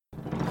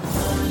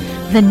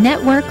The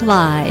Network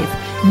Live.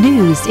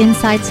 News,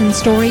 insights, and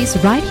stories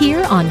right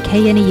here on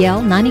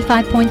KNEL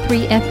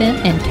 95.3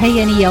 FM and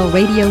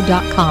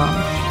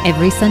KNELradio.com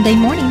every Sunday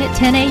morning at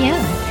 10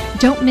 a.m.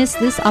 Don't miss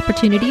this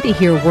opportunity to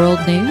hear world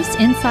news,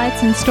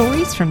 insights, and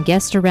stories from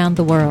guests around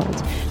the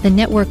world. The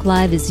Network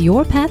Live is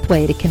your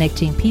pathway to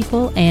connecting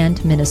people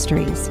and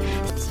ministries.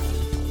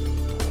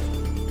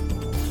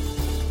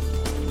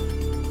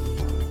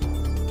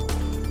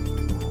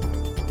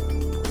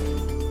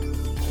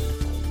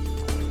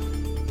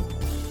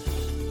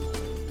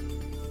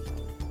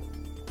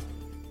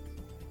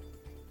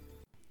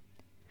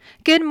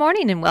 Good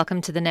morning and welcome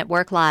to the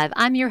Network Live.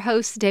 I'm your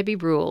host, Debbie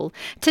Rule.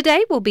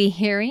 Today we'll be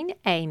hearing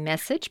a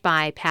message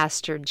by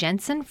Pastor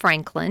Jentezen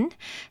Franklin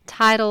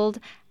titled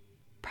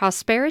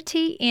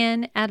Prosperity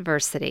in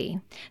Adversity.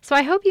 So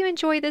I hope you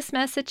enjoy this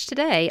message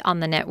today on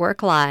the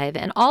Network Live.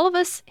 And all of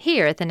us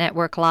here at the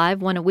Network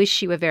Live want to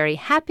wish you a very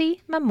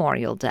happy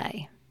Memorial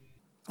Day.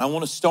 I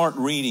want to start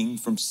reading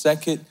from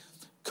 2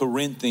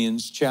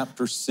 Corinthians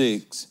chapter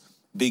 6,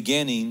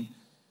 beginning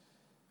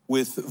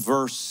with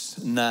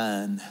verse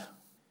 9.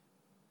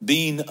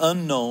 Being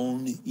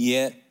unknown,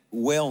 yet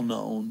well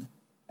known,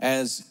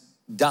 as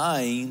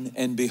dying,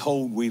 and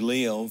behold, we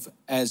live,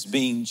 as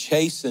being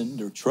chastened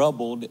or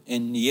troubled,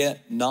 and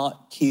yet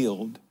not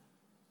killed,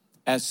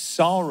 as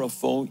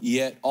sorrowful,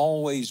 yet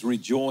always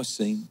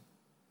rejoicing,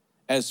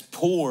 as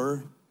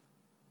poor,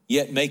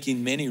 yet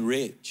making many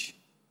rich,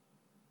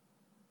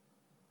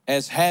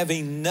 as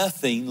having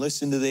nothing,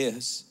 listen to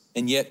this,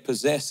 and yet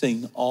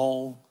possessing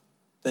all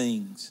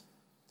things.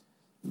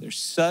 There's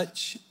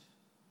such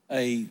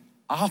a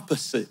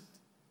opposite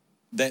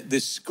that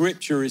this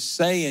scripture is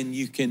saying.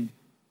 You can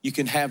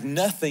have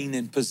nothing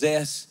and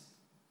possess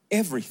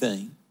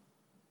everything.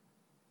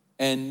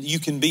 And you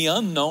can be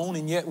unknown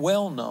and yet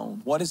well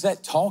known. What is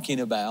that talking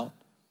about?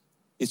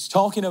 It's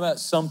talking about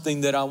something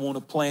that I want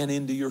to plant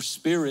into your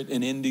spirit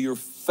and into your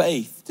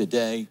faith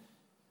today.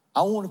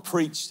 I want to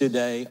preach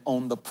today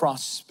on the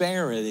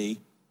prosperity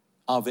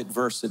of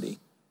adversity.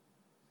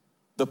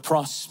 The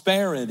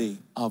prosperity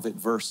of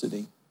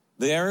adversity.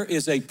 There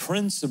is a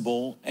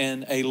principle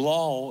and a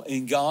law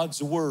in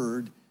God's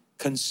word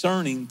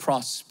concerning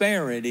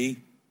prosperity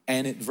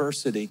and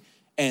adversity.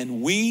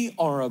 And we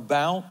are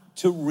about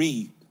to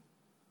reap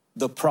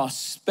the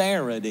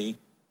prosperity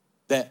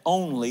that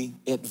only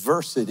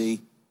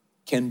adversity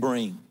can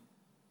bring.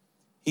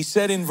 He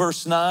said in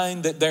verse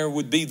 9 that there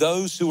would be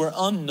those who are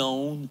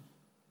unknown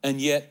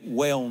and yet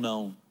well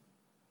known.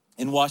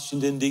 In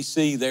Washington,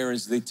 D.C., there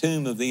is the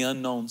tomb of the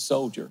unknown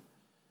soldier.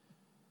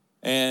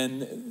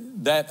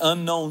 And that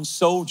unknown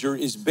soldier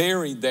is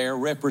buried there,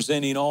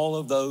 representing all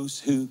of those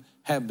who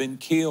have been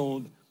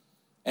killed,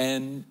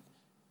 and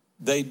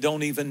they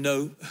don't even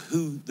know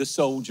who the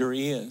soldier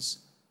is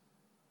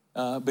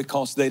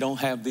because they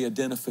don't have the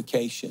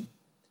identification.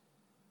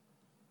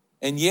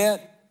 And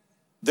yet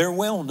they're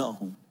well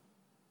known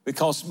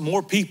because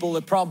more people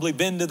have probably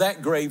been to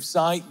that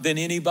gravesite than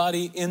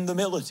anybody in the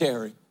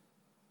military.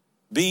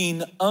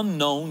 Being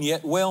unknown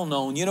yet well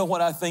known. You know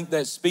what I think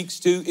that speaks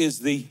to is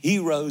the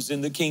heroes in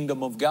the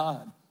kingdom of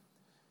God.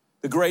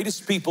 The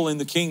greatest people in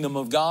the kingdom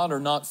of God are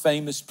not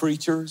famous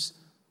preachers,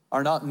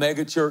 are not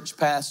megachurch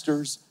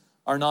pastors,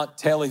 are not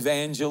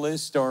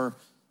televangelists, or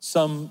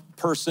some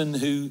person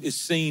who is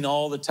seen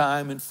all the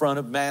time in front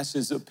of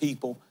masses of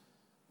people.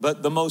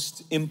 But the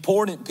most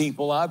important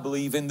people, I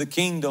believe, in the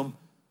kingdom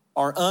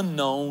are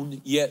unknown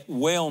yet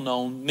well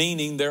known,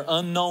 meaning they're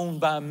unknown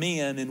by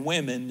men and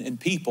women and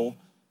people,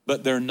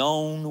 but they're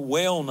known,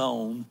 well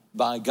known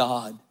by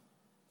God.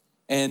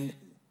 And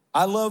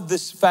I love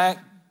this fact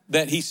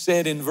that he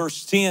said in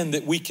verse 10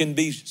 that we can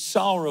be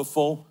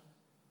sorrowful,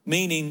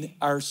 meaning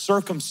our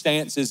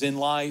circumstances in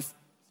life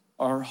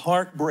are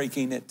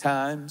heartbreaking at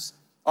times,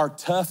 are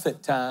tough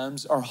at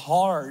times, are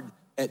hard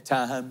at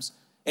times.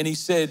 And he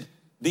said,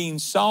 being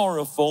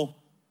sorrowful,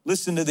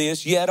 listen to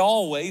this, yet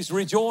always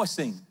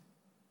rejoicing.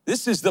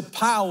 This is the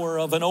power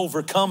of an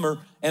overcomer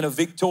and a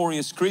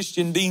victorious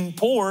Christian. Being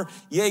poor,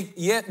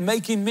 yet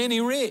making many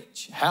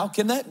rich. How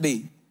can that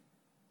be?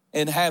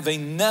 And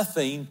having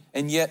nothing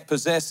and yet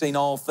possessing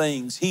all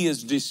things. He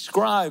is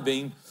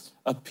describing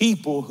a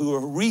people who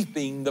are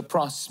reaping the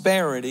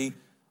prosperity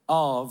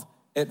of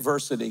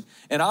adversity.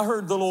 And I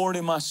heard the Lord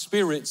in my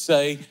spirit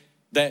say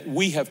that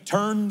we have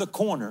turned the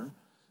corner,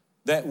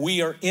 that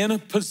we are in a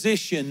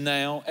position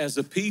now as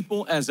a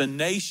people, as a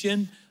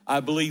nation. I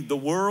believe the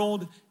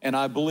world, and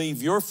I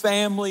believe your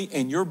family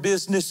and your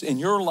business and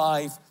your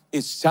life,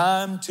 it's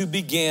time to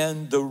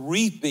begin the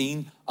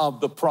reaping of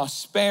the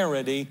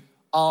prosperity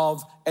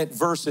of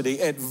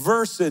adversity.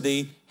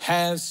 Adversity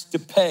has to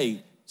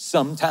pay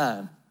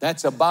sometime.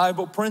 That's a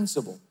Bible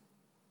principle.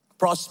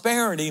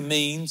 Prosperity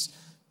means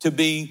to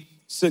be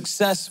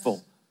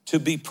successful, to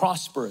be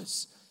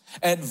prosperous.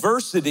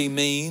 Adversity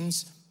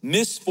means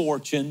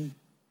misfortune,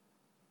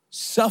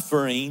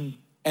 suffering,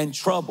 and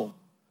trouble.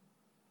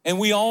 And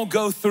we all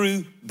go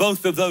through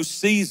both of those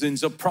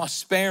seasons of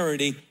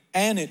prosperity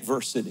and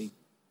adversity.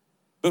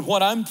 But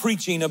what I'm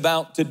preaching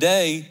about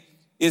today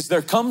is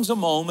there comes a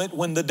moment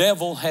when the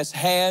devil has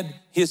had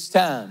his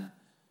time.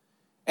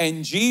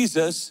 And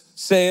Jesus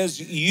says,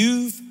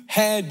 you've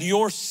had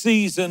your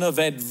season of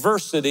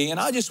adversity. And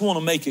I just want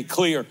to make it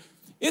clear,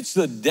 it's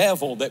the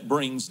devil that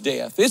brings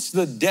death. It's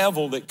the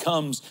devil that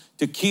comes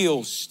to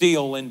kill,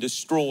 steal, and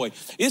destroy.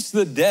 It's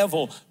the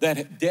devil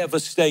that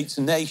devastates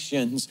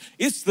nations.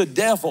 It's the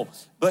devil.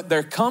 But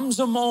there comes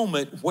a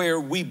moment where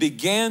we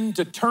begin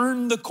to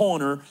turn the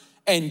corner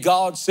and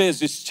God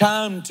says it's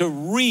time to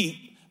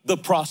reap the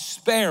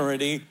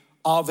prosperity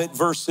of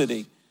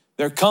adversity.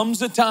 There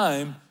comes a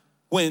time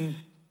when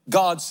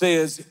God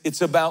says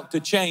it's about to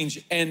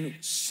change, and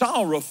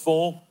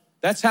sorrowful,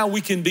 that's how we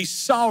can be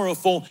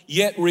sorrowful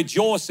yet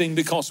rejoicing,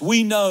 because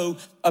we know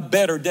a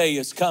better day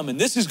is coming.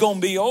 This is going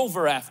to be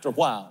over after a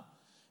while.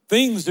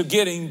 Things are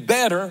getting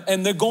better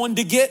and they're going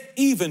to get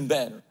even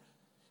better.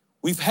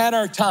 We've had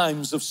our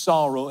times of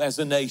sorrow as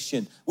a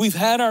nation. We've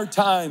had our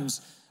times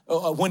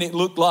when it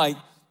looked like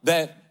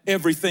that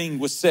everything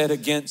was set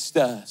against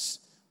us.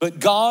 But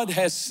God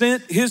has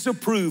sent his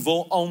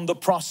approval on the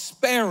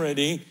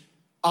prosperity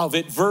of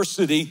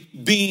adversity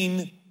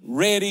being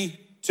ready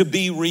to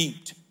be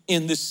reaped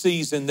in this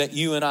season that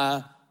you and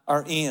I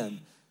are in.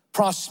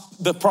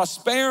 The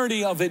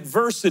prosperity of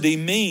adversity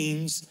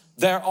means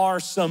there are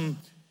some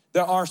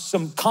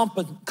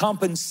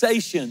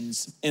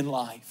compensations in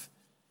life.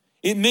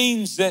 It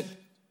means that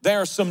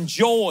there are some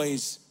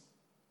joys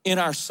in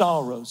our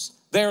sorrows.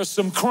 There are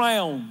some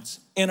crowns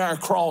in our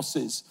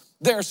crosses.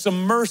 There are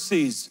some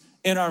mercies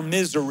in our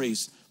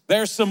miseries.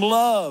 There's some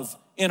love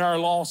in our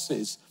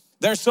losses.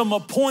 There's some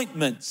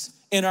appointments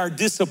in our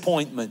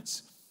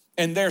disappointments.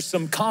 And there's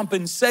some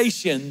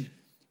compensation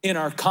in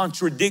our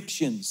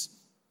contradictions.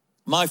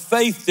 My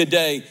faith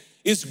today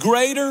is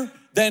greater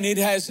than it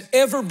has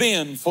ever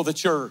been for the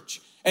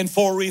church and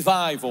for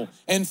revival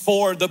and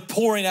for the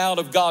pouring out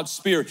of God's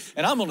Spirit.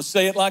 And I'm going to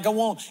say it like I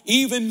want.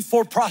 Even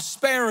for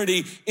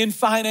prosperity in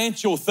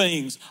financial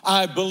things,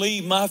 I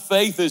believe my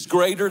faith is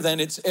greater than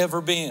it's ever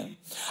been.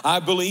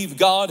 I believe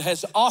God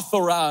has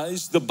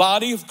authorized the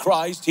body of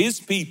Christ, his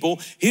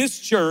people, his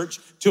church,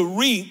 to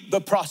reap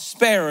the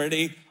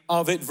prosperity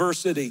of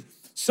adversity.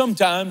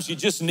 Sometimes you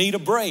just need a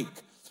break.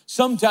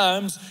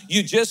 Sometimes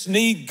you just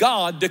need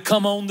God to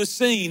come on the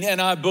scene.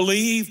 And I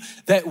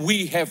believe that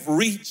we have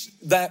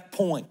reached that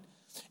point.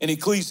 In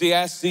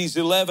Ecclesiastes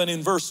 11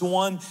 in verse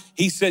 1,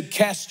 he said,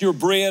 cast your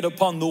bread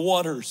upon the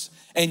waters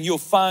and you'll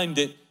find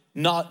it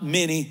not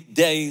many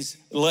days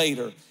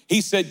later.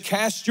 He said,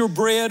 cast your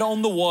bread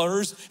on the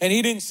waters. And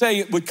he didn't say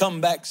it would come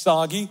back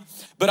soggy,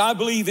 but I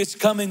believe it's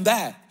coming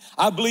back.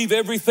 I believe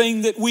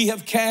everything that we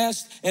have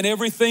cast and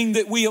everything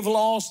that we have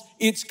lost,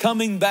 it's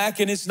coming back,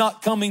 and it's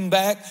not coming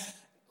back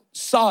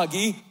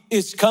soggy.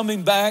 It's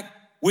coming back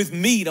with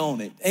meat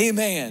on it.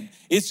 Amen.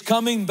 It's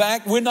coming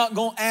back. We're not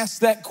going to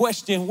ask that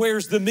question,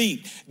 where's the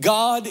meat?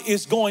 God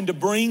is going to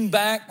bring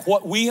back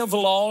what we have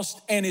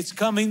lost, and it's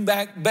coming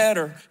back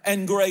better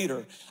and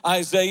greater.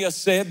 Isaiah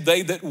said,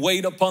 they that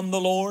wait upon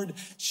the Lord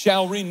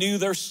shall renew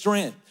their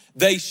strength.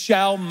 They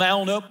shall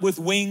mount up with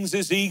wings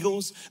as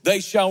eagles.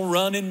 They shall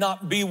run and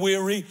not be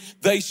weary.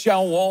 They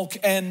shall walk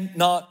and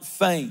not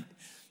faint.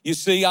 You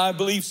see, I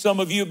believe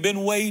some of you have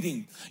been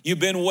waiting. You've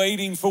been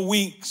waiting for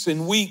weeks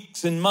and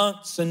weeks and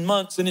months,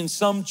 and in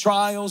some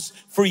trials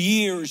for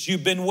years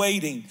you've been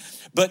waiting.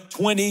 But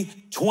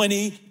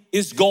 2020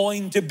 is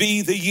going to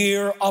be the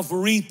year of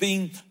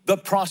reaping the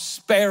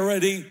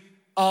prosperity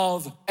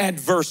of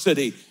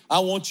adversity. I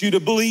want you to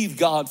believe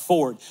God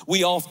for it.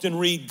 We often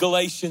read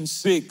Galatians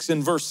 6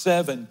 and verse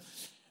 7.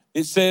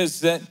 It says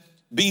that,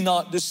 be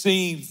not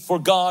deceived, for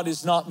God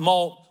is not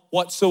mocked.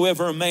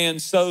 Whatsoever a man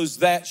sows,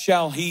 that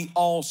shall he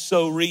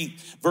also reap.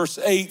 Verse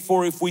 8,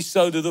 for if we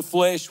sow to the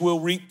flesh, we'll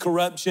reap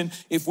corruption.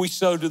 If we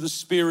sow to the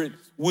Spirit,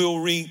 we'll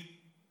reap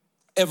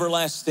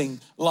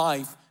everlasting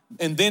life.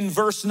 And then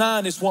verse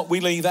 9 is what we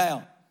leave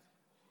out.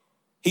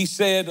 He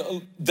said,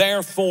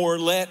 therefore,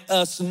 let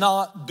us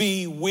not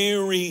be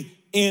weary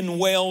in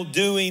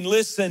well-doing.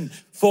 Listen,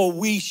 for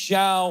we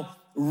shall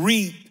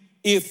reap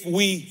if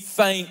we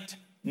faint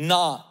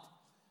not.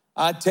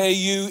 I tell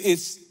you,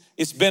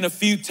 it's been a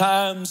few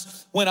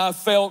times when I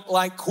felt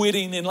like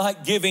quitting and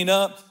like giving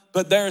up,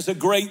 but there's a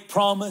great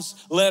promise.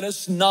 Let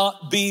us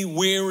not be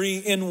weary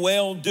in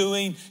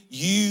well-doing.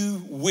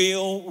 You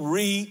will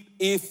reap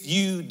if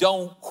you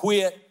don't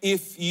quit,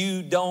 if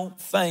you don't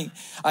faint.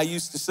 I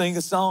used to sing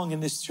a song in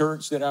this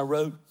church that I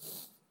wrote,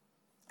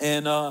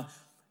 and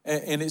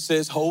it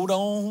says, hold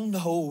on,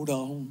 hold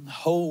on,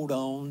 hold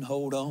on,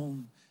 hold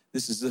on.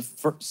 This is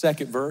the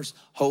second verse.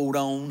 Hold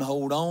on,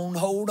 hold on,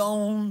 hold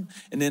on.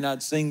 And then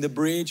I'd sing the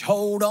bridge.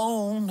 Hold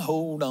on,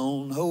 hold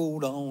on,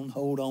 hold on,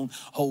 hold on,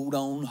 hold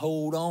on,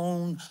 hold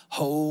on,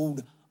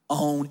 hold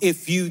on.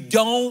 If you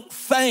don't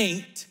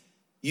faint,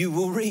 you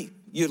will reap.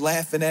 You're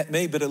laughing at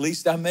me, but at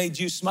least I made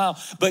you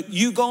smile. But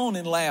you go on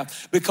and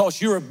laugh,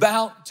 because you're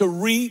about to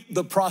reap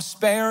the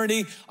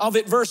prosperity of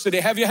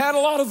adversity. Have you had a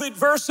lot of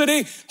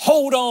adversity?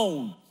 Hold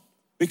on.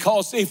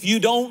 Because if you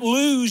don't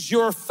lose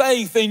your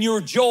faith and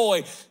your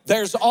joy,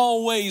 there's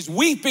always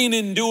weeping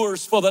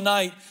endures for the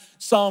night.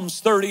 Psalms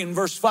 30 and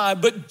verse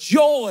 5, but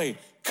joy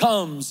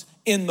comes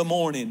in the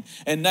morning.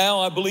 And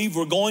now I believe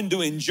we're going to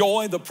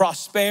enjoy the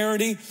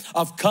prosperity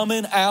of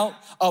coming out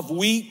of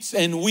weeks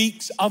and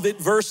weeks of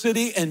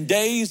adversity and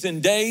days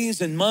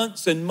and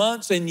months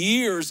and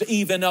years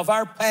even of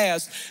our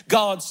past.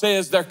 God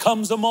says there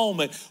comes a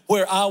moment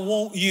where I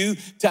want you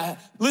to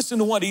listen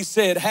to what he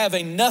said,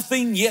 having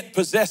nothing yet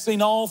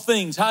possessing all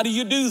things. How do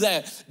you do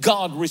that?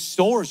 God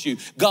restores you.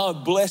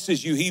 God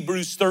blesses you.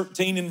 Hebrews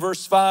 13 and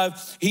verse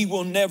 5, he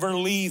will never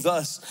leave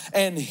us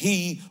and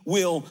he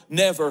will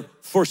never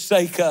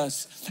forsake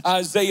us.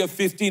 Isaiah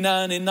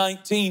 59 and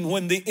 19,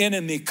 when the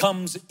enemy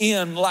comes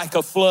in like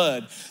a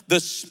flood, the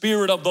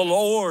Spirit of the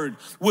Lord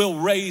will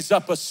raise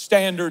up a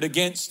standard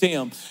against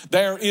him.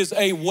 There is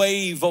a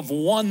wave of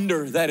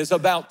wonder that is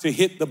about to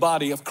hit the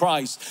body of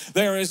Christ.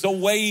 There is a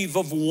wave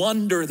of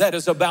wonder that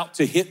is about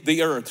to hit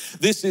the earth.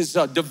 This is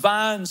a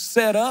divine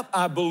setup.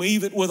 I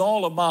believe it with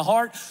all of my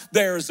heart.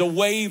 There is a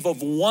wave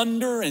of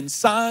wonder and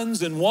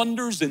signs and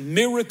wonders and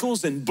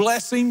miracles and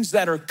blessings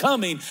that are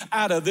coming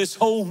out of this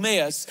whole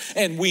mess.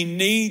 And we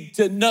need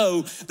to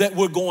know that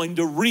we're going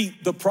to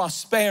reap the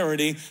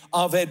prosperity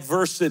of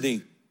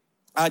adversity.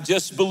 I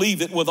just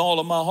believe it with all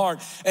of my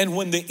heart. And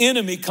when the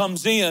enemy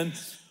comes in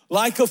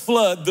like a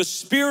flood, the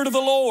Spirit of the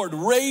Lord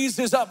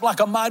raises up like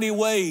a mighty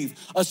wave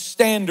a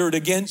standard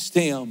against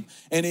him.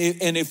 And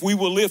if we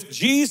will lift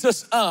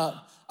Jesus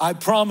up, I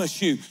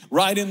promise you,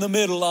 right in the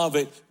middle of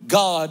it,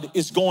 God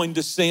is going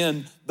to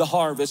send the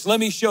harvest. Let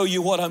me show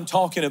you what I'm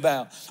talking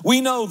about.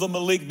 We know the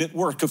malignant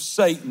work of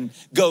Satan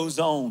goes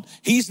on.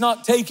 He's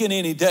not taking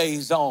any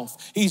days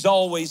off. He's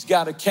always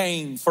got a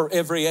Cain for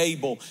every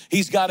Abel.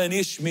 He's got an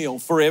Ishmael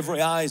for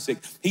every Isaac.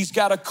 He's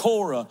got a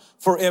Korah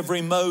for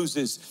every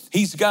Moses.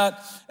 He's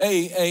got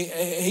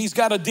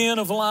a den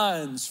of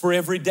lions for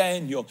every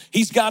Daniel.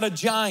 He's got a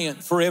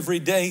giant for every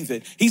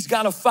David. He's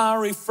got a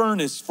fiery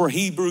furnace for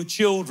Hebrew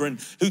children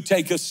who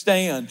take a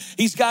stand.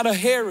 He's got a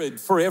Herod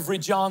for every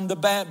John the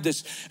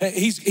Baptist.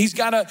 He's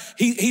got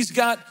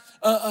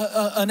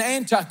an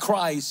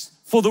Antichrist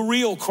for the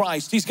real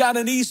Christ. He's got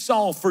an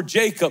Esau for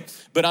Jacob.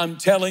 But I'm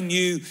telling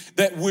you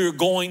that we're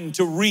going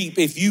to reap.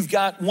 If you've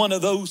got one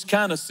of those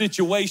kind of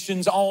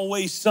situations,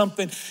 always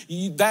something,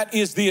 that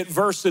is the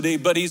adversity.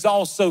 But he's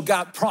also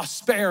got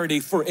prosperity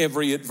for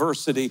every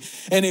adversity.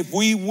 And if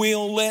we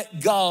will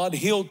let God,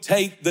 he'll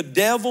take the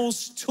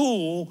devil's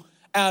tool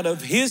out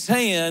of his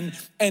hand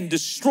and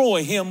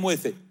destroy him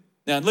with it.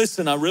 Now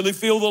listen, I really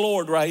feel the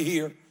Lord right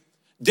here.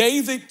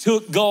 David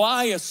took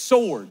Goliath's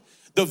sword,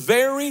 the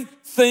very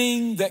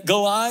thing that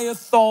Goliath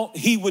thought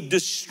he would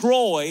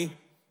destroy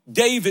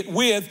David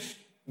with.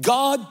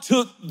 God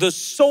took the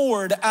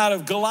sword out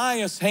of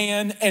Goliath's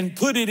hand and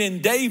put it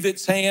in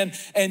David's hand,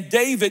 and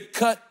David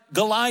cut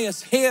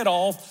Goliath's head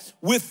off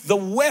with the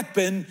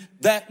weapon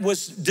that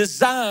was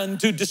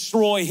designed to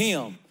destroy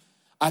him.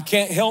 I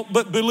can't help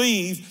but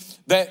believe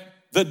that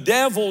the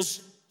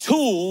devil's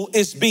tool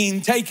is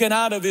being taken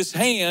out of his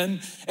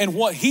hand, and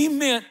what he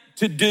meant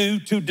to do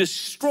to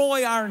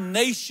destroy our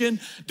nation,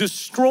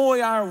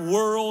 destroy our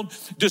world,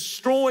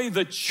 destroy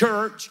the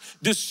church,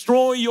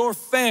 destroy your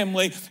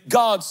family.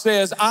 God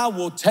says, I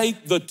will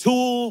take the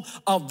tool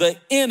of the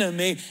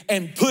enemy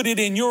and put it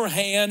in your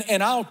hand,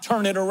 and I'll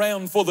turn it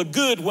around for the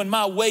good when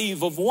my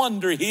wave of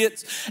wonder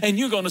hits, and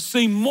you're going to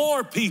see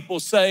more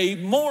people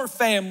saved, more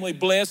family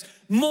blessed,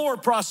 more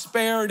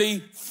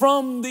prosperity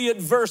from the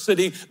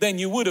adversity than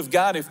you would have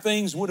got if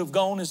things would have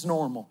gone as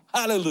normal.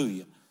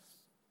 Hallelujah.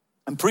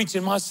 I'm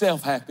preaching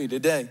myself happy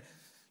today.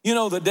 You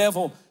know, the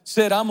devil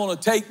said, I'm going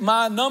to take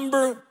my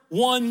number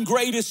one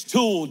greatest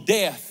tool,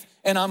 death,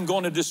 and I'm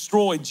going to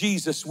destroy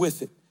Jesus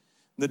with it.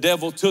 The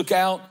devil took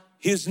out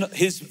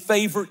his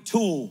favorite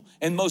tool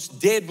and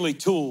most deadly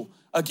tool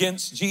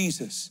against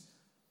Jesus.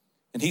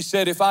 And he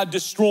said, if I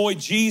destroy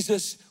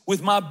Jesus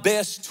with my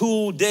best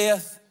tool,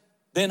 death,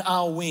 then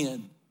I'll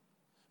win.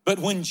 But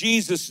when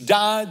Jesus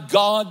died,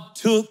 God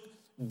took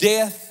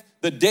death,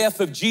 the death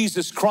of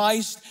Jesus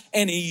Christ,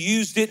 and he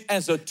used it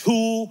as a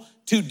tool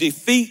to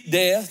defeat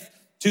death,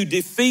 to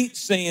defeat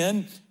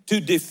sin,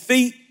 to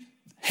defeat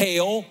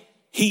hell.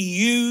 He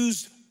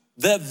used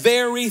the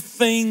very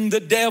thing the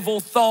devil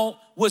thought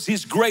was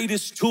his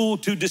greatest tool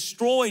to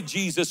destroy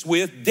Jesus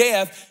with,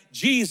 death.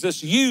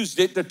 Jesus used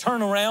it to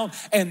turn around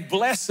and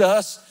bless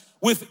us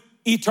with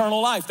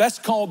eternal life. That's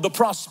called the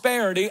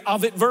prosperity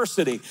of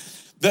adversity.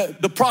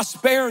 The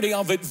prosperity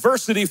of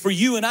adversity for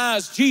you and I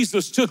is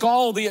Jesus took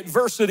all the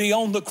adversity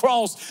on the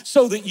cross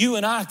so that you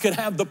and I could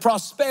have the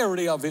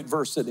prosperity of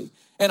adversity.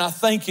 And I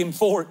thank him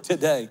for it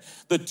today.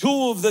 The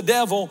tool of the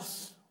devil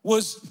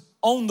was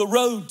on the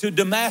road to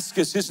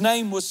Damascus. His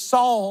name was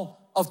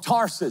Saul of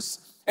Tarsus,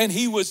 and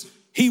he was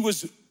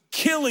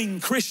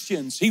killing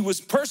Christians. He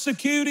was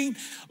persecuting,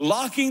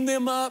 locking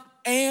them up,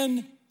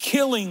 and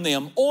killing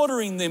them,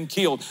 ordering them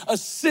killed,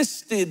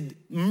 assisted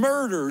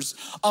murders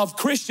of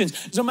Christians.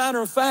 As a matter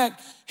of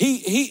fact,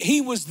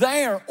 he was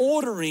there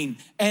ordering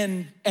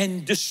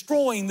and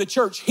destroying the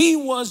church. He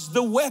was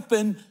the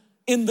weapon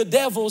in the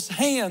devil's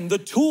hand, the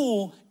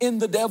tool in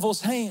the devil's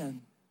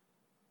hand.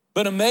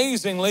 But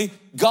amazingly,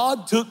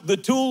 God took the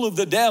tool of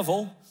the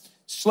devil,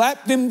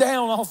 slapped him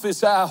down off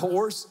his high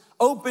horse,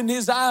 opened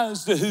his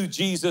eyes to who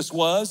Jesus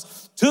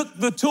was, took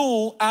the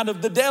tool out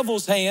of the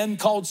devil's hand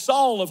called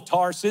Saul of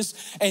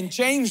Tarsus and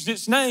changed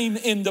its name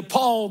into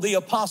Paul the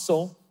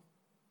Apostle.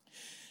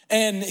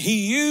 And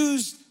he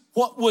used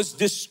what was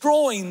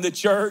destroying the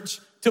church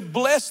to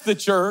bless the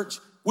church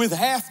with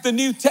half the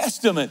New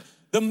Testament.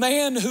 The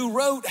man who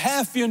wrote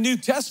half your New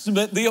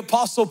Testament, the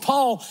Apostle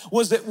Paul,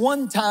 was at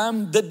one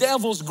time the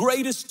devil's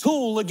greatest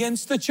tool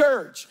against the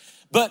church.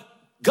 But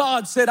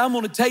God said, I'm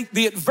going to take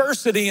the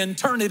adversity and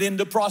turn it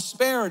into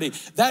prosperity.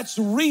 That's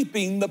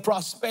reaping the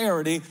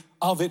prosperity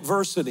of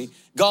adversity.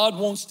 God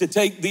wants to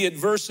take the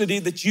adversity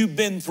that you've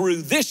been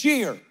through this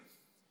year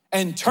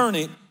and turn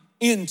it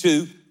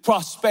into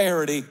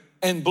prosperity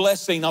and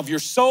blessing of your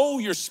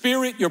soul, your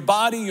spirit, your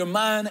body, your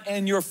mind,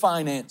 and your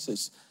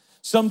finances.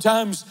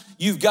 Sometimes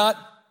you've got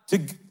to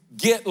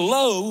get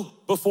low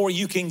before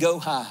you can go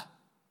high.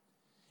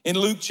 In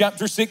Luke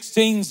chapter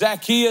 16,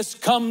 Zacchaeus,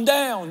 come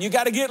down. You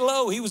got to get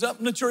low. He was up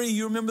in the tree.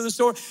 You remember the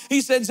story? He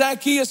said,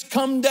 Zacchaeus,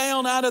 come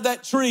down out of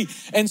that tree.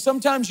 And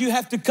sometimes you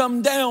have to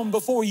come down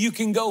before you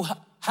can go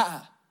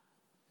high.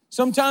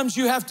 Sometimes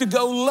you have to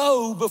go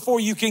low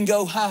before you can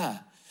go high.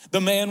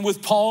 The man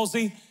with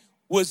palsy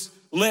was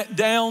let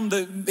down.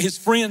 His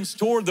friends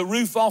tore the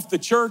roof off the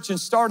church and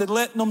started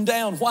letting them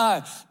down.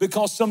 Why?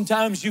 Because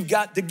sometimes you've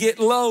got to get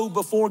low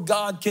before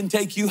God can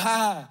take you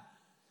high.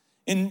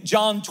 In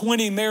John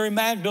 20, Mary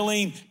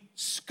Magdalene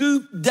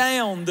scooped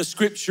down, the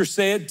scripture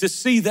said, to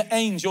see the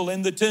angel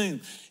in the tomb.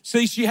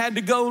 See, she had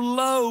to go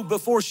low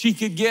before she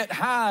could get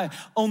high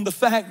on the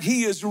fact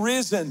he is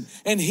risen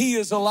and he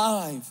is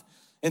alive.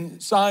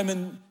 And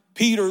Simon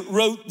Peter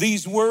wrote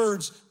these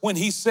words when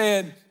he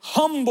said,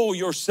 humble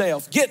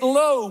yourself, get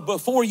low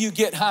before you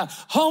get high.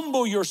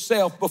 Humble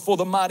yourself before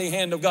the mighty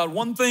hand of God.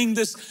 One thing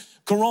this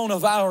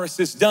coronavirus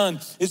has done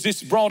is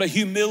it's brought a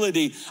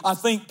humility. I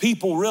think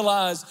people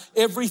realize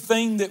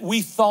everything that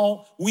we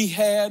thought we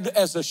had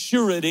as a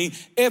surety,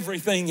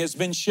 everything has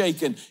been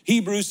shaken.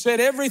 Hebrews said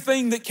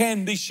everything that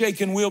can be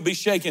shaken will be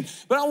shaken.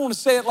 But I want to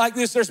say it like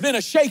this, there's been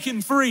a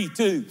shaking free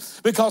too,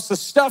 because the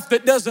stuff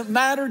that doesn't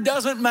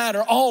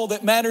matter. All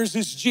that matters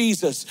is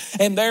Jesus.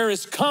 And there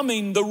is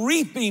coming the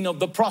reaping of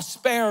the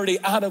prosperity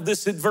out of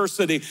this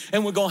adversity.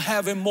 And we're going to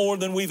have him more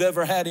than we've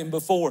ever had him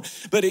before.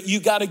 But you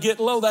got to get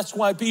low. That's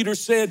why Peter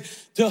said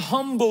to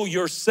humble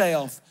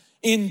yourself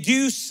in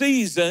due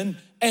season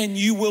and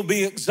you will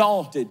be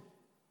exalted.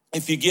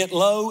 If you get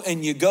low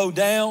and you go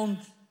down,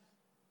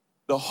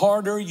 the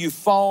harder you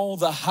fall,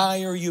 the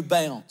higher you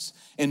bounce.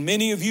 And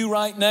many of you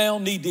right now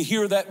need to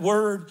hear that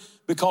word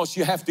because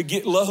you have to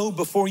get low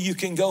before you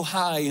can go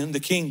high in the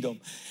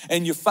kingdom.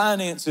 And your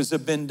finances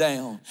have been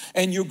down,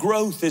 and your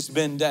growth has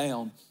been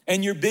down,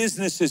 and your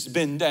business has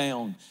been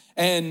down.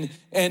 And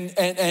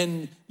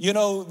you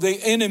know, the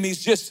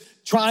enemy's just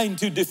trying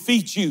to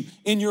defeat you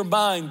in your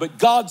mind. But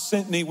God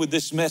sent me with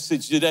this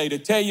message today to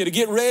tell you to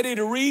get ready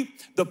to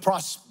reap the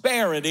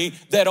prosperity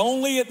that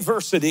only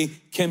adversity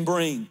can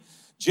bring.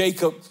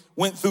 Jacob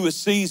went through a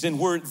season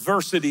where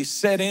adversity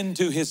set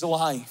into his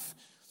life,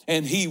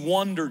 and he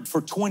wandered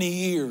for 20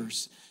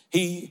 years.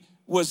 He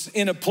was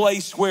in a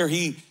place where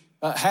he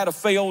had a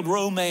failed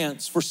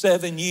romance for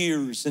 7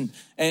 years,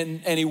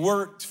 and he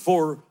worked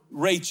for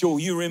Rachel,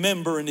 you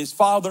remember, and his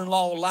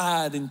father-in-law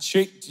lied and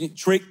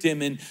tricked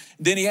him, and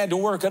then he had to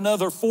work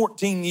another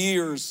 14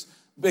 years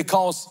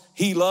because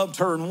he loved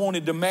her and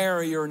wanted to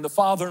marry her, and the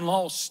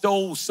father-in-law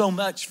stole so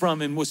much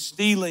from him, was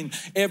stealing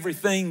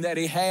everything that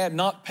he had,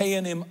 not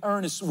paying him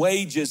earnest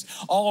wages.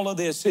 All of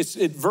this, it's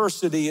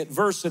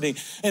adversity.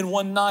 And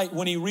one night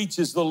when he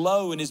reaches the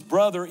low and his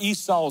brother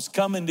Esau's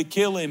coming to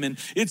kill him, and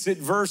it's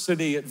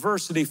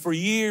adversity for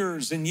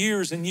years and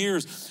years and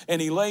years,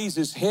 and he lays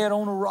his head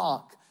on a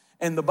rock.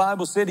 And the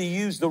Bible said he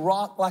used the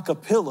rock like a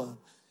pillow,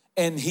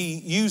 and he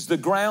used the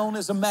ground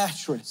as a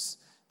mattress.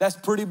 That's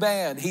pretty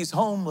bad. He's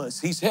homeless.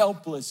 He's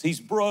helpless.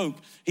 He's broke.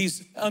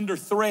 He's under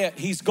threat.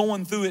 He's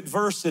going through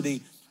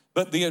adversity.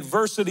 But the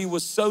adversity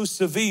was so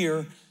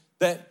severe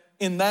that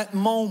in that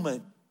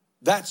moment,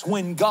 that's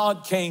when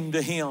God came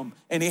to him,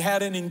 and he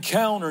had an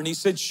encounter, and he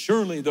said,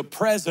 surely the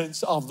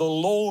presence of the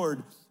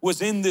Lord was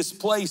in this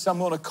place. I'm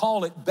going to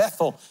call it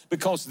Bethel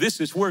because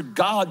this is where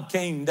God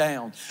came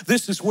down.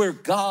 This is where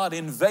God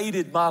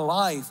invaded my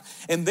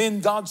life. And then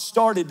God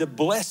started to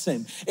bless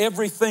him.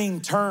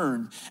 Everything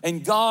turned.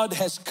 And God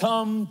has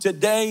come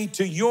today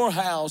to your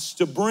house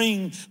to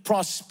bring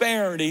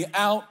prosperity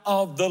out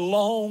of the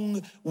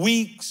long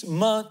weeks,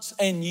 months,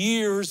 and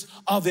years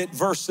of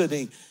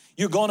adversity.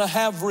 You're going to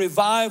have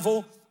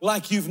revival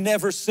like you've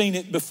never seen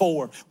it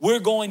before. We're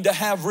going to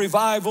have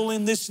revival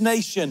in this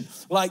nation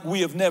like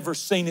we have never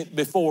seen it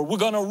before. We're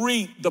going to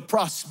reap the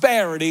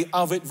prosperity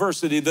of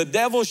adversity. The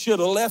devil should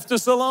have left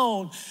us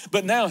alone,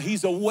 but now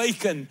he's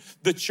awakened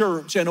the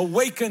church and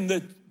awakened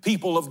the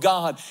people of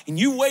God. And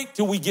you wait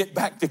till we get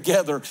back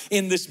together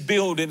in this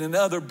building and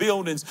other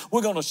buildings.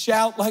 We're going to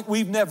shout like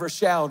we've never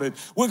shouted.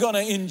 We're going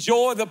to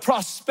enjoy the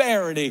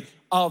prosperity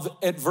of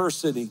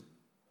adversity.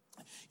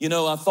 You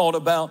know, I thought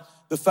about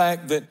the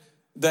fact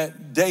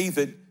that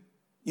David,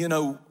 you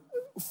know,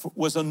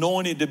 was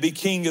anointed to be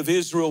king of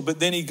Israel, but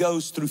then he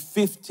goes through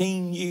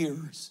 15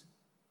 years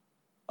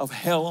of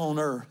hell on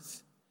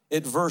earth,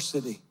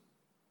 adversity.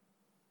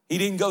 He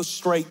didn't go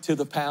straight to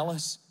the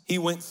palace. He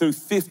went through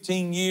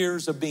 15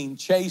 years of being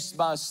chased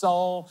by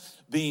Saul,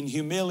 being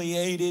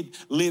humiliated,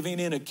 living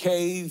in a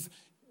cave,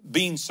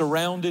 being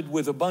surrounded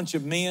with a bunch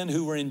of men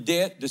who were in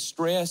debt,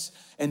 distress,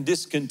 and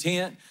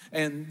discontent.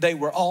 And they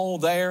were all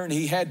there, and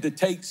he had to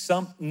take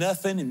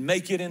nothing and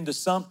make it into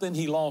something.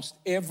 He lost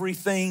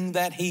everything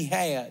that he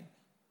had,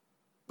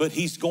 but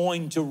he's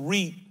going to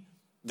reap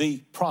the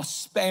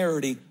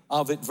prosperity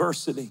of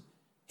adversity.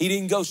 He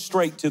didn't go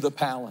straight to the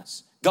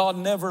palace. God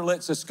never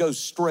lets us go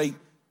straight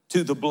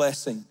to the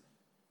blessing.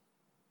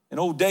 And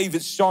old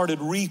David started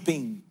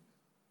reaping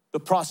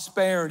the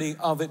prosperity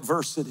of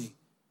adversity.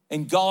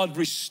 And God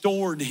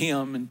restored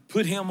him and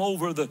put him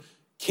over the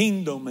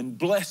kingdom and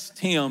blessed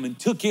him and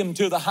took him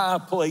to the high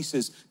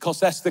places,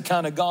 because that's the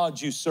kind of God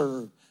you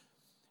serve.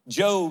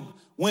 Job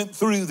went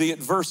through the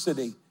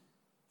adversity.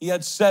 He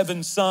had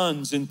 7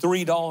 sons and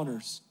 3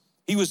 daughters.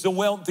 He was the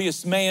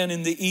wealthiest man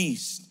in the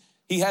East.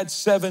 He had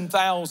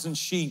 7,000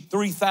 sheep,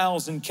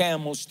 3,000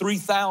 camels,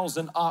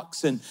 3,000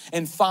 oxen,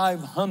 and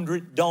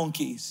 500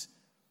 donkeys.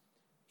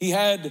 He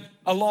had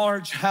a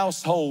large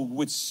household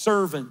with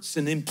servants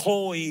and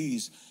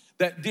employees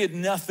that did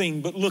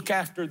nothing but look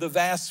after the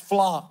vast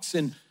flocks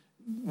and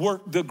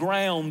work the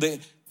ground, the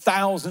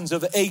thousands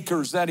of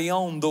acres that he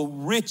owned. The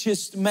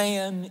richest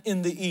man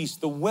in the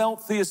East, the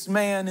wealthiest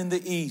man in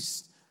the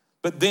East.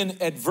 But then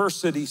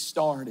adversity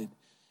started,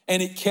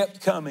 and it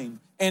kept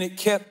coming. And it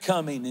kept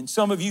coming. And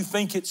some of you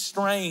think it's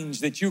strange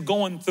that you're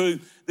going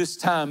through this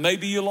time.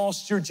 Maybe you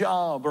lost your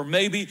job, or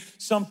maybe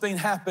something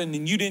happened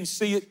and you didn't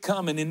see it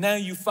coming. And now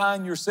you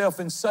find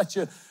yourself in such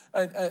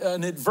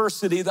an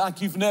adversity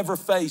like you've never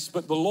faced.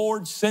 But the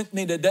Lord sent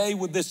me today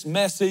with this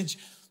message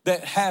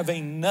that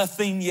having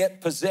nothing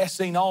yet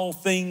possessing all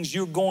things,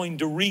 you're going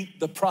to reap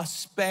the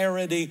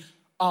prosperity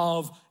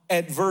of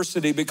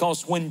adversity.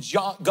 Because when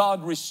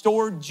God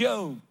restored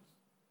Job,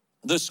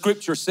 the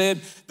scripture said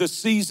the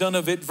season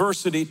of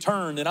adversity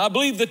turned. And I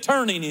believe the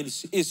turning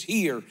is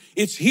here.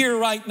 It's here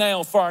right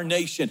now for our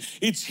nation.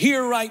 It's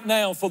here right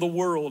now for the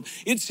world.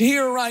 It's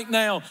here right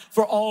now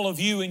for all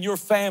of you and your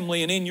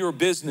family and in your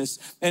business.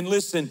 And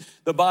listen,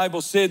 the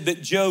Bible said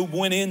that Job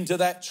went into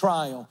that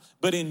trial.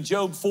 But in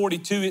Job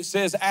 42, it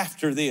says,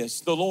 after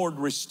this, the Lord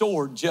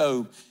restored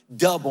Job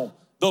double.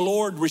 The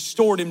Lord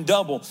restored him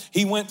double.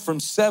 He went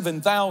from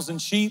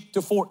 7,000 sheep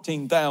to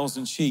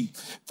 14,000 sheep,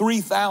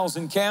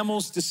 3,000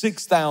 camels to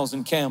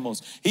 6,000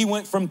 camels. He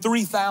went from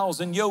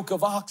 3,000 yoke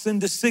of oxen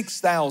to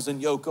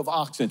 6,000 yoke of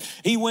oxen.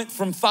 He went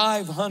from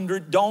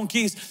 500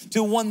 donkeys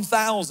to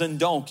 1,000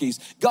 donkeys.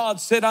 God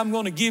said, I'm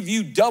going to give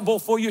you double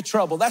for your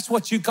trouble. That's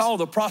what you call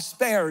the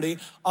prosperity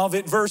of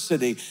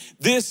adversity.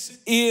 This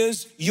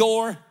is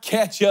your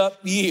catch-up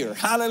year.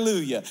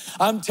 Hallelujah.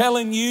 I'm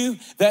telling you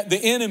that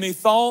the enemy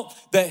thought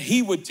that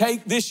he would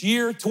take this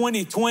year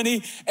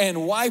 2020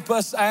 and wipe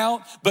us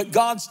out, but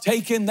God's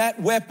taken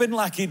that weapon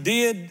like he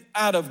did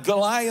out of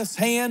Goliath's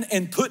hand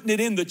and putting it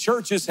in the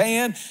church's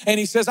hand, and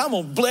he says, I'm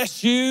gonna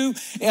bless you,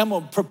 I'm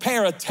gonna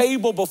prepare a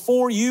table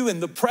before you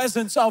in the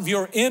presence of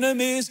your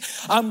enemies.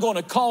 I'm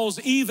gonna cause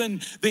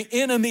even the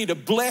enemy to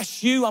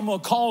bless you. I'm gonna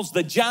cause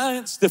the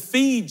giants to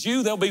feed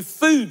you. There'll be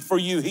food for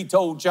you, he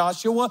told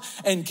Joshua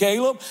and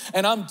Caleb.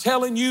 And I'm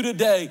telling you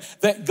today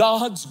that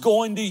God's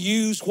going to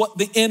use what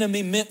the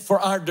enemy meant for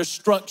our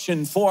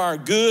destruction, for our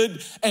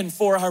good and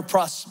for our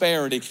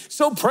prosperity.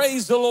 So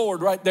praise the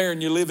Lord right there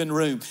in your living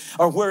room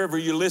or wherever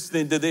you're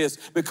listening to this,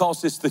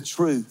 because it's the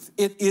truth.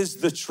 It is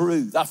the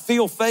truth. I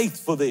feel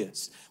faith for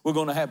this. We're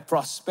going to have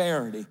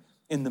prosperity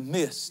in the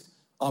midst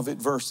of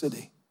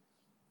adversity.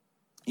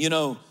 You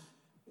know,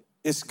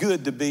 it's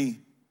good to be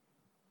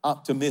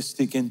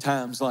optimistic in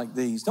times like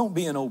these. Don't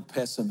be an old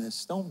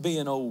pessimist. Don't be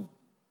an old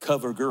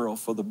cover girl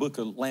for the book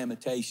of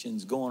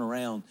Lamentations, going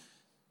around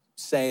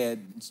sad,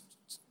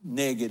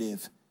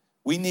 negative.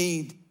 We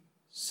need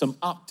some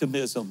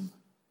optimism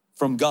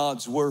from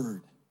God's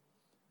word.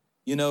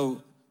 You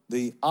know,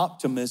 the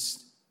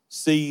optimist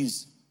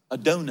sees a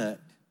donut.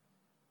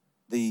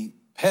 The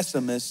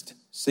pessimist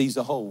sees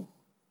a hole.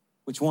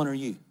 Which one are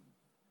you?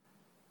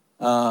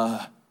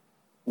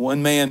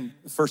 One man,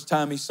 the first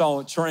time he saw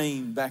a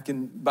train back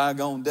in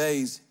bygone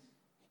days,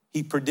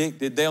 he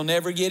predicted they'll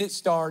never get it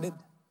started.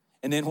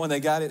 And then when they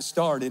got it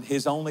started,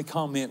 his only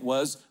comment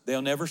was,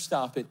 they'll never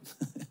stop it.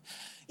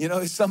 You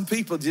know, some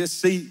people just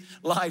see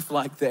life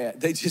like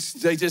that. They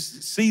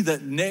just see the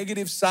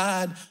negative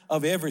side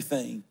of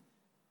everything.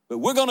 But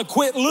we're going to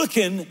quit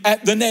looking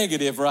at the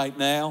negative right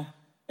now,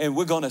 and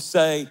we're going to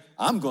say,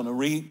 I'm going to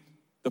reap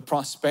the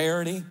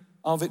prosperity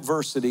of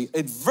adversity.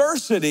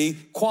 Adversity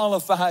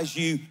qualifies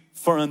you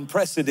for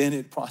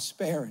unprecedented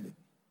prosperity.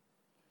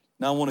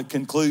 Now I want to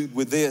conclude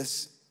with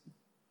this.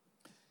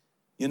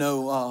 You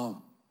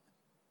know,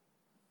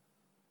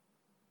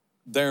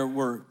 there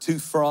were 2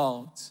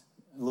 frogs,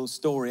 a little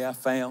story I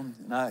found,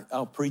 and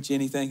I'll preach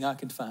anything I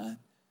can find.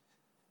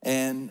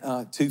 And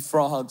two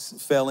frogs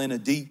fell in a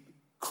deep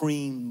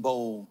cream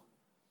bowl.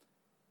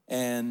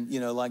 And,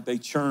 like they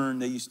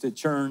used to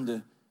churn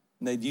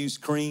and they'd use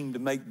cream to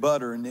make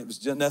butter, and it was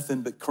just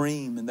nothing but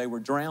cream, and they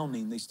were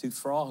drowning. These two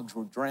frogs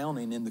were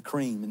drowning in the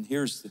cream, and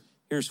here's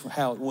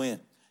how it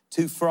went.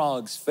 Two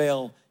frogs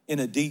fell in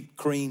a deep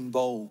cream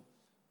bowl.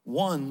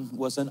 One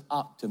was an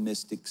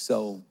optimistic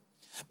soul,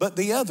 but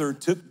the other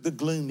took the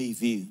gloomy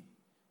view.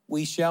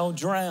 "We shall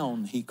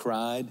drown," he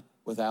cried,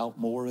 without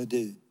more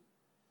ado.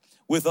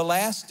 With a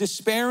last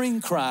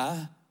despairing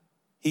cry,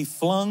 he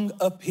flung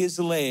up his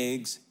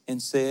legs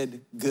and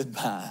said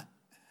goodbye.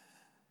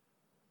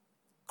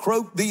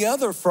 Croaked the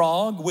other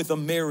frog with a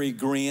merry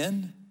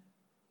grin,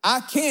 "I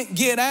can't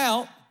get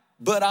out,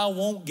 but I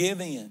won't give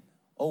in."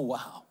 Oh,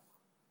 wow.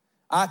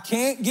 "I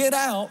can't get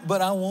out,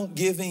 but I won't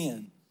give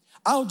in.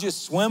 I'll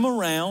just swim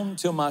around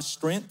till my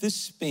strength is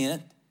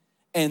spent,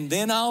 and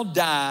then I'll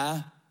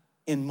die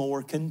in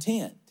more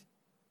content."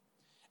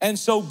 And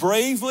so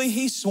bravely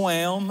he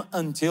swam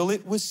until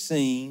it was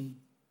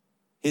seen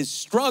his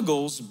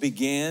struggles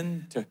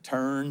began to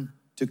turn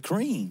to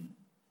cream.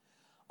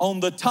 On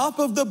the top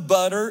of the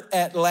butter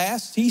at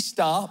last he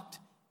stopped,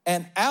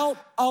 and out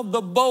of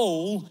the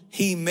bowl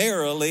he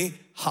merrily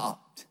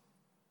hopped.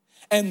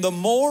 And the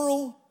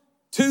moral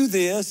to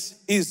this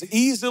is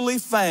easily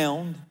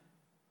found.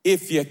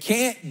 If you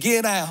can't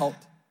get out,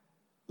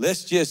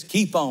 let's just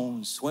keep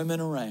on swimming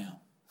around.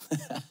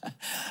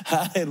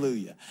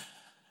 Hallelujah.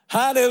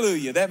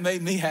 Hallelujah. That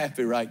made me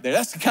happy right there.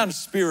 That's the kind of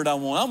spirit I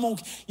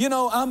want.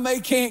 I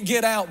can't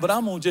get out, but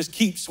I'm going to just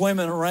keep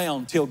swimming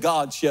around till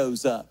God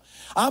shows up.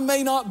 I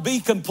may not be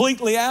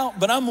completely out,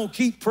 but I'm going to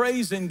keep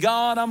praising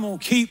God. I'm going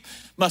to keep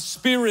my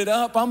spirit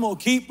up. I'm going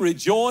to keep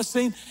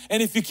rejoicing.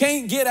 And if you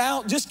can't get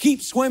out, just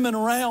keep swimming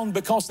around,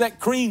 because that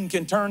cream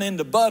can turn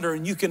into butter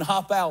and you can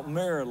hop out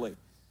merrily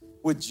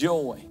with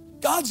joy.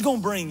 God's going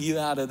to bring you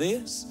out of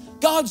this.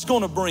 God's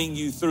going to bring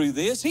you through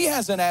this. He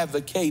hasn't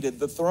abdicated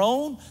the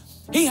throne.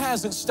 He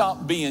hasn't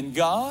stopped being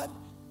God.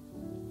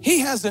 He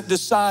hasn't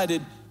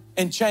decided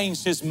and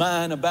changed his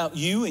mind about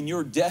you and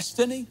your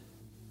destiny.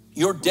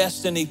 Your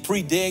destiny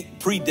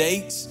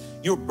predates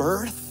your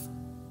birth.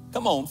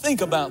 Come on,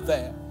 think about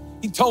that.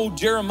 He told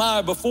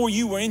Jeremiah, before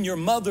you were in your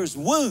mother's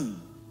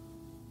womb,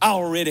 I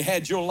already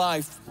had your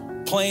life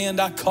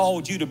planned. I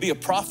called you to be a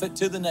prophet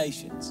to the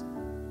nations.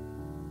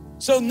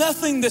 So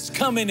nothing that's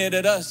coming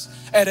at us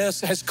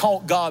has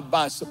caught God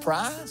by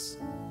surprise.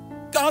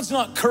 God's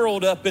not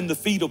curled up in the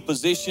fetal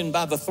position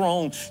by the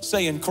throne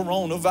saying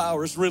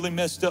coronavirus really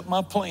messed up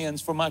my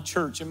plans for my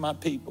church and my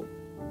people.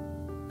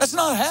 That's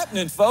not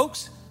happening,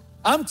 folks.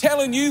 I'm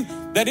telling you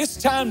that it's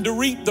time to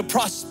reap the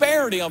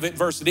prosperity of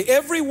adversity.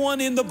 Everyone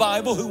in the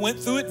Bible who went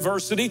through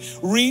adversity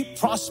reaped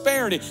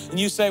prosperity. And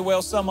you say,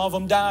 well, some of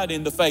them died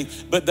in the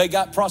faith, but they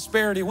got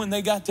prosperity when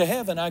they got to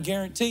heaven, I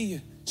guarantee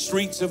you.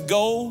 Streets of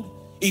gold,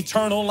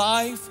 eternal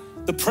life,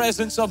 the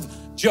presence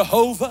of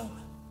Jehovah,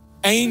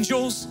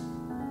 angels,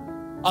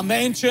 a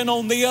mansion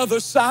on the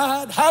other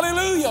side.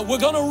 Hallelujah. We're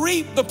going to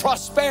reap the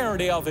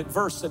prosperity of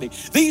adversity.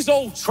 These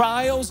old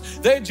trials,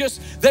 they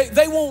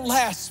won't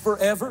last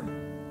forever.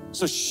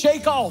 So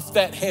shake off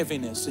that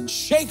heaviness and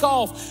shake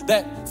off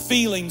that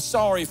feeling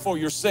sorry for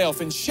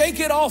yourself and shake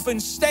it off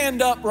and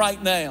stand up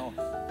right now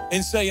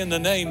and say, in the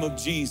name of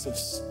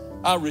Jesus,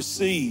 I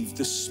receive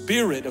the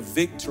spirit of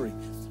victory.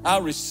 I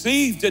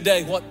receive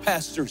today what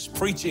Pastor's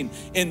preaching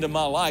into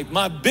my life.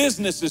 My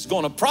business is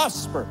going to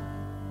prosper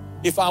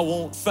if I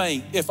won't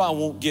faint, if I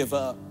won't give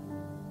up.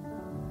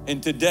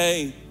 And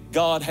today,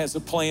 God has a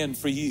plan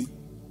for you.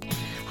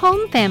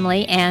 Home,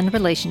 family, and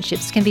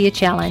relationships can be a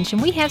challenge,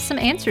 and we have some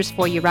answers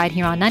for you right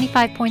here on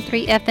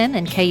 95.3 FM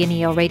and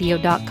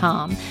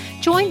KNELradio.com.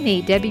 Join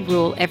me, Debbie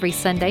Rule, every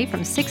Sunday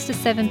from 6 to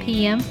 7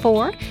 p.m.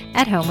 for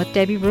At Home with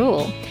Debbie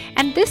Rule.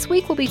 And this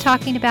week we'll be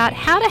talking about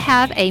how to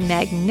have a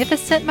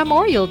magnificent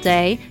Memorial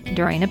Day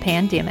during a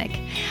pandemic.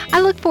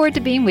 I look forward to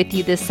being with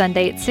you this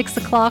Sunday at 6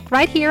 o'clock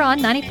right here on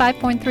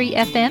 95.3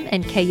 FM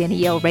and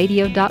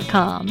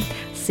KNELradio.com.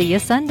 See you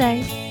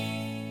Sunday.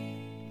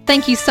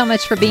 Thank you so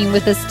much for being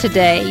with us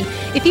today.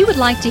 If you would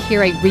like to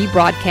hear a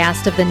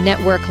rebroadcast of the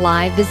network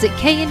live, visit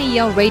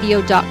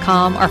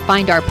KNELradio.com or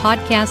find our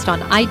podcast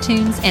on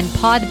iTunes and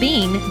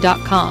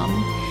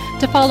Podbean.com.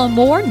 To follow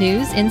more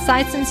news,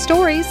 insights, and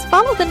stories,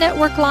 follow the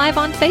Network Live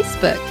on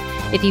Facebook.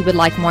 If you would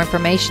like more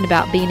information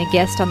about being a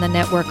guest on the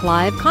Network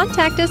Live,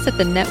 contact us at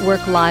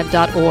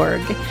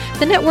thenetworklive.org.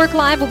 The Network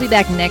Live will be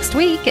back next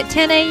week at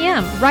 10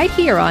 a.m. right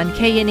here on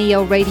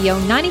KNEL Radio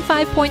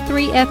 95.3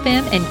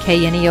 FM and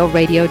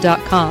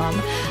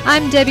KNELradio.com.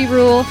 I'm Debbie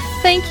Rule.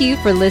 Thank you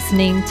for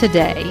listening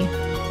today.